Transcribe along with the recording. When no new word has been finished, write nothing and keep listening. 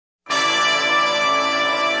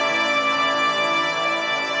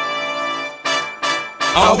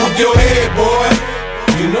I'll whoop your head, boy.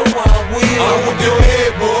 You know I will. I'll whoop your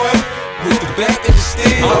head, boy. With the back of the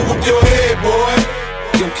steel. I'll whoop your head, boy.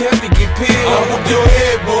 Your cap get peeled. I'll whoop your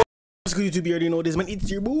head, boy. What's good, YouTube? You already know this, man.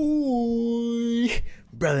 It's your boy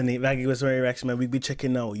BrothaNate back with some reaction, man. We be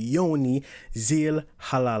checking out YONII ZIEL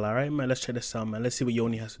HALAL. Alright, man. Let's check this out, man. Let's see what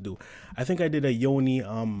YONII has to do. I think I did a YONII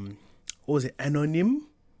what was it, Anonym?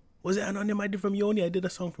 Was it Anonym I did from YONII? I did a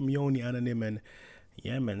song from YONII, Anonym, and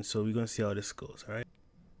yeah, man. So we're gonna see how this goes, alright?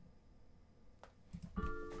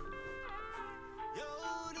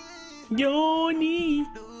 YONII,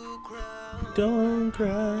 don't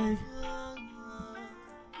cry.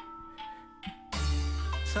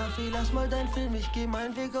 Safi, lass mal dein Film, ich geh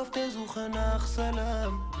meinen Weg auf der Suche nach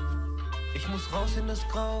Salam. Ich muss raus in das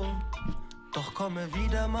Grau, doch komme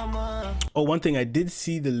wieder, Mama. Oh, one thing, I did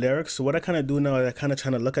see the lyrics. So what I kind of do now is I kind of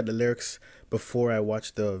trying to look at the lyrics before I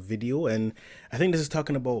watch the video, and I think this is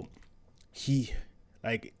talking about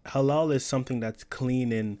halal is something that's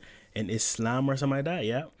clean in Islam or something like that,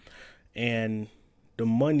 yeah. And the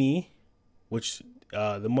money, which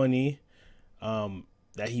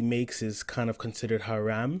that he makes is kind of considered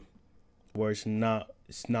haram, where it's not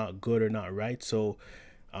good or not right. So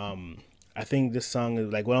I think this song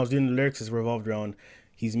is like, when I was doing the lyrics, it's revolved around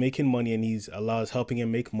he's making money and Allah is helping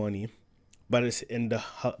him make money, but it's in the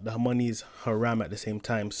money is haram at the same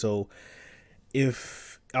time. So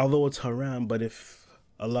although it's haram, but if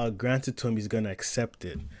Allah grants it to him, he's gonna accept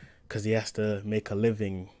it because he has to make a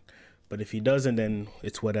living. But if he doesn't, then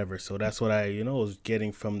it's whatever. So that's what I, was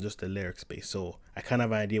getting from just the lyrics base. So I kind of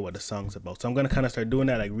have an idea what the song's about. So I'm going to kind of start doing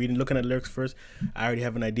that, like looking at the lyrics first. I already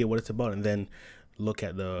have an idea what it's about, and then look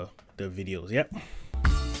at the videos. Yep.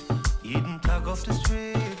 Jeden Tag auf der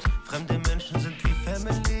Street, fremde Menschen sind wie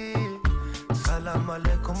Family. Salam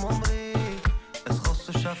alaikum umri, es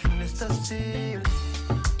rauszuschaffen ist das Ziel.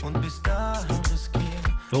 Und bis dahin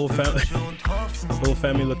riskieren. The whole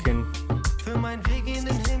family looking. Für mein Weg in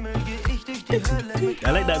den Himmel geh ich durch die Hölle mit I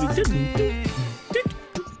like that.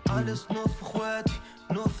 Alles nur für Khwati,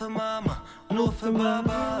 nur für Mama, nur für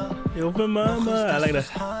Baba. Yo, for Mama. I like that.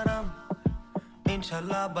 Haram.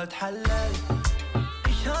 Inshallah bald halal.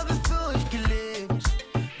 Ich habe für euch gelebt,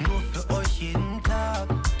 nur für euch jeden Tag.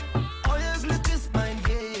 Euer Glück ist mein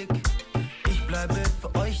Weg, ich bleibe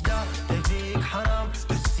für euch da. Der Weg haram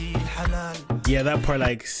bis ZIEL halal. Yeah, that part,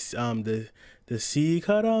 like the Si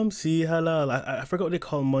halal. I forgot what they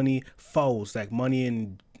call money. Fouls. Like money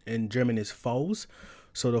in German is fouls.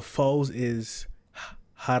 So the fouls is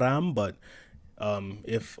haram, but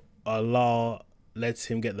if Allah lets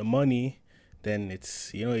him get the money, then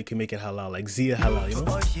it's, he can make it halal. Like ZIEL halal,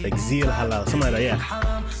 like ZIEL halal, something like that, yeah.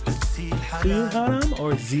 ZIEL haram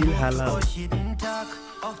or ZIEL halal.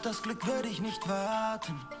 Auf das Glück werde ich nicht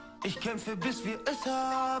warten. Ich kämpfe, bis wir es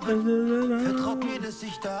haben. Vertraut mir, dass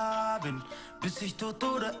ich da bin, bis ich tot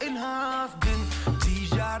oder in Haft bin.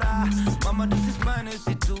 Tijara, Mama, das ist meine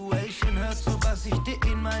Situation. Hörst du, was ich dir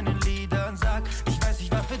in meinen Liedern sag? Ich weiß,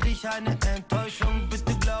 ich war für dich eine Enttäuschung,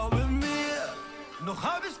 bitte glaube mir. Noch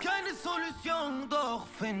hab ich keine Solution, doch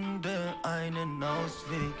finde einen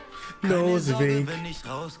Ausweg. Keine Sorge, wenn ich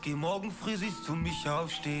rausgehe, morgen früh siehst du mich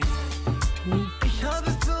aufstehen. Ich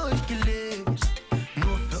habe für euch gelebt,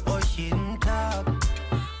 nur für euch jeden Tag.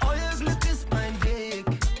 Euer Glück ist mein Weg,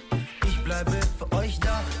 ich bleibe für euch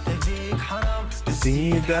da. Der Weg haram,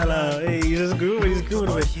 ZIEL halal. Hey, he's just grooving, he's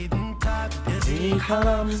grooving with it. ZIEL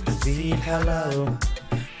haram, ZIEL halal.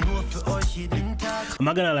 I'm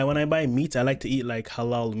not gonna lie, when I buy meat, I like to eat like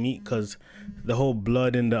halal meat because the whole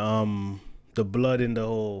blood in the whole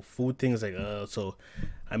food thing is like so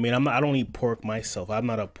I mean I don't eat pork myself. I'm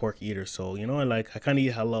not a pork eater, so I kind of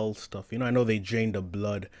eat halal stuff. I know they drain the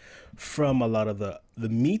blood from a lot of the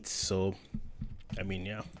meats, so I mean,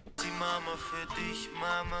 yeah.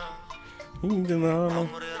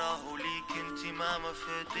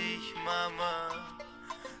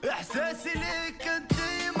 إحساسي ليك انت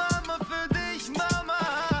ماما في ديش ماما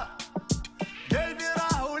قلبي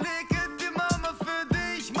راهو ليك انت ماما في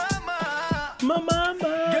ديش ماما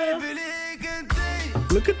قلبي ليك انت.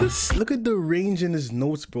 Look at this, look at the range in his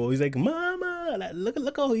notes, bro. He's like mama, like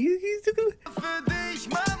look how he's looking. في ديش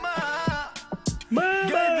ماما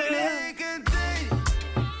قلبي ليك انت.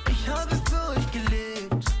 Ich habe für euch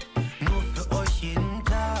gelebt, nur für euch jeden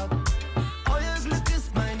Tag. Euer Glück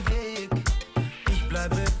ist mein Weg, ich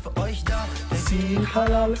bleibe für euch da. ZIEL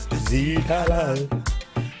halal, ZIEL halal.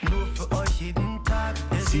 Nur für euch jeden Tag.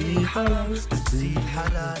 ZIEL halal, ZIEL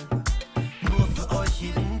halal. Nur für euch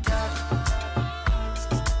jeden Tag.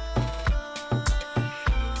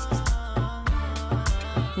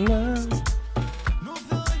 Nah. Nur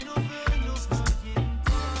für euch, nur für euch, nur für euch jeden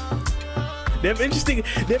Tag. They have interesting.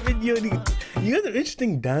 They have you got some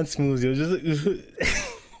interesting dance moves. Yo.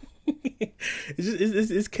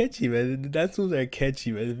 It's catchy, man. The dance moves are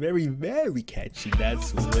catchy, man. It's very, very catchy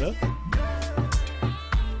dance moves, you know?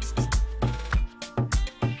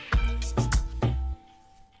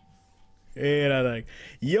 Yeah, I like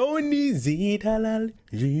YONII, ZIEL HALAL,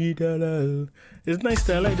 ZIEL HALAL. It's nice.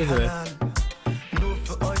 I like this one.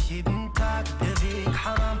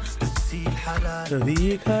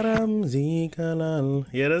 ZIEL HALAL.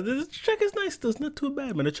 Yeah, the track is nice though. It's not too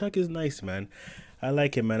bad, man. The track is nice, man. I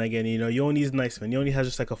like it, man. Again, you know, YONII is nice, man. YONII has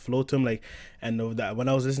just like a flow to him, like, and that when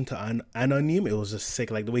I was listening to Anonym, it was just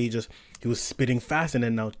sick. Like the way he was spitting fast, and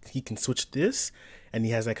then now he can switch this, and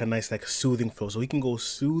he has like a nice like soothing flow. So he can go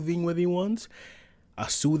soothing when he wants, a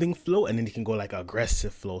soothing flow, and then he can go like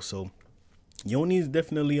aggressive flow. So YONII is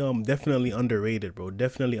definitely underrated, bro.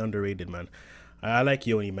 Definitely underrated, man. I like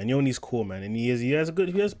YONII, man. YONII's cool, man, and he has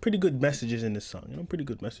pretty good messages in this song. You know, pretty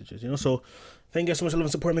good messages. You know, so thank you guys so much for love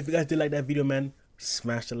and support. If you guys did like that video, man,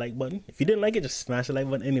 smash the like button. If you didn't like it, just smash the like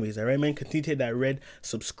button anyways. All right, man. Continue to hit that red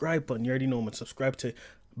subscribe button. You already know, man. Subscribe to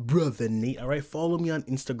BrothaNate. All right. Follow me on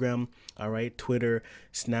Instagram. All right. Twitter,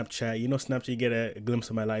 Snapchat. You know, Snapchat, you get a glimpse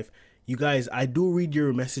of my life. You guys, I do read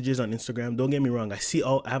your messages on Instagram. Don't get me wrong. I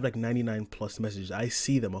have like 99+ messages. I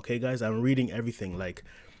see them. Okay, guys. I'm reading everything. Like,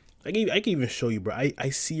 I can even show you, bro.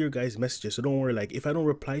 I see your guys' messages, so don't worry. Like, if I don't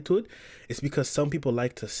reply to it, it's because some people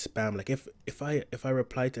like to spam. Like, if I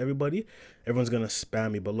reply to everybody, everyone's gonna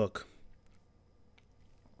spam me. But look,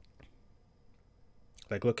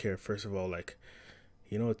 like, look here. First of all, like,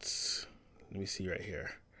 you know, let me see right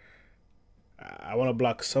here. I want to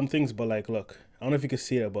block some things, but like, look, I don't know if you can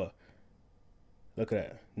see that, but look at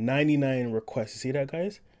that. 99 requests. You see that,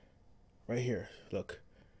 guys? Right here. Look,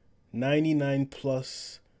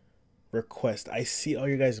 99+ request. I see all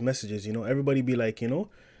your guys' messages. You know, everybody be like, you know,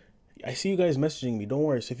 I see you guys messaging me. Don't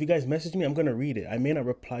worry. So if you guys message me, I'm gonna read it. I may not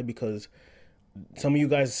reply because some of you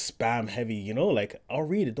guys spam heavy, you know. Like, I'll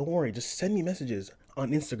read it. Don't worry. Just send me messages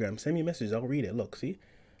on Instagram. Send me messages. I'll read it. Look, see,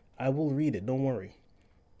 I will read it. Don't worry.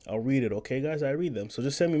 I'll read it. Okay, guys, I read them. So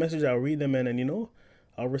just send me messages. I'll read them, and you know,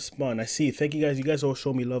 I'll respond. I see it. Thank you guys. You guys all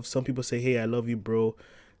show me love. Some people say, hey, I love you, bro.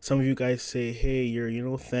 Some of you guys say, hey, you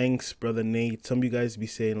know, thanks, BrothaNate. Some of you guys be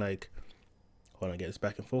saying like, hold on, get this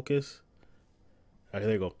back in focus. Okay,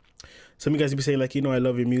 there you go. Some of you guys be saying like, you know, I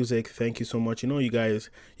love your music. Thank you so much. You know, you guys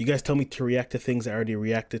tell me to react to things I already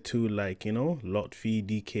reacted to, like, you know, LUCRY,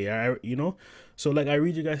 DK, you know. So like, I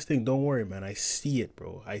read you guys' thing. Don't worry, man. I see it,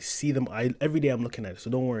 bro. I see them. Every day I'm looking at it. So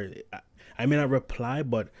don't worry. I may not reply,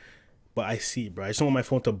 but I see it, bro. I just don't want my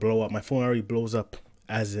phone to blow up. My phone already blows up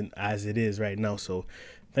as it is right now. So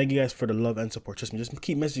thank you guys for the love and support. Trust me, just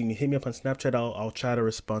keep messaging me. Hit me up on Snapchat. I'll try to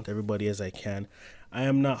respond to everybody as I can. I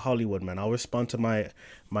am not Hollywood, man. I'll respond to my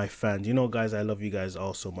fans. You know, guys, I love you guys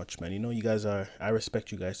all so much, man. You know, you guys I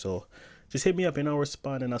respect you guys. So just hit me up and I'll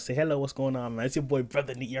respond and I'll say, hello, what's going on, man? It's your boy,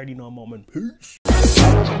 BrothaNate. You already know I'm on, man. Peace.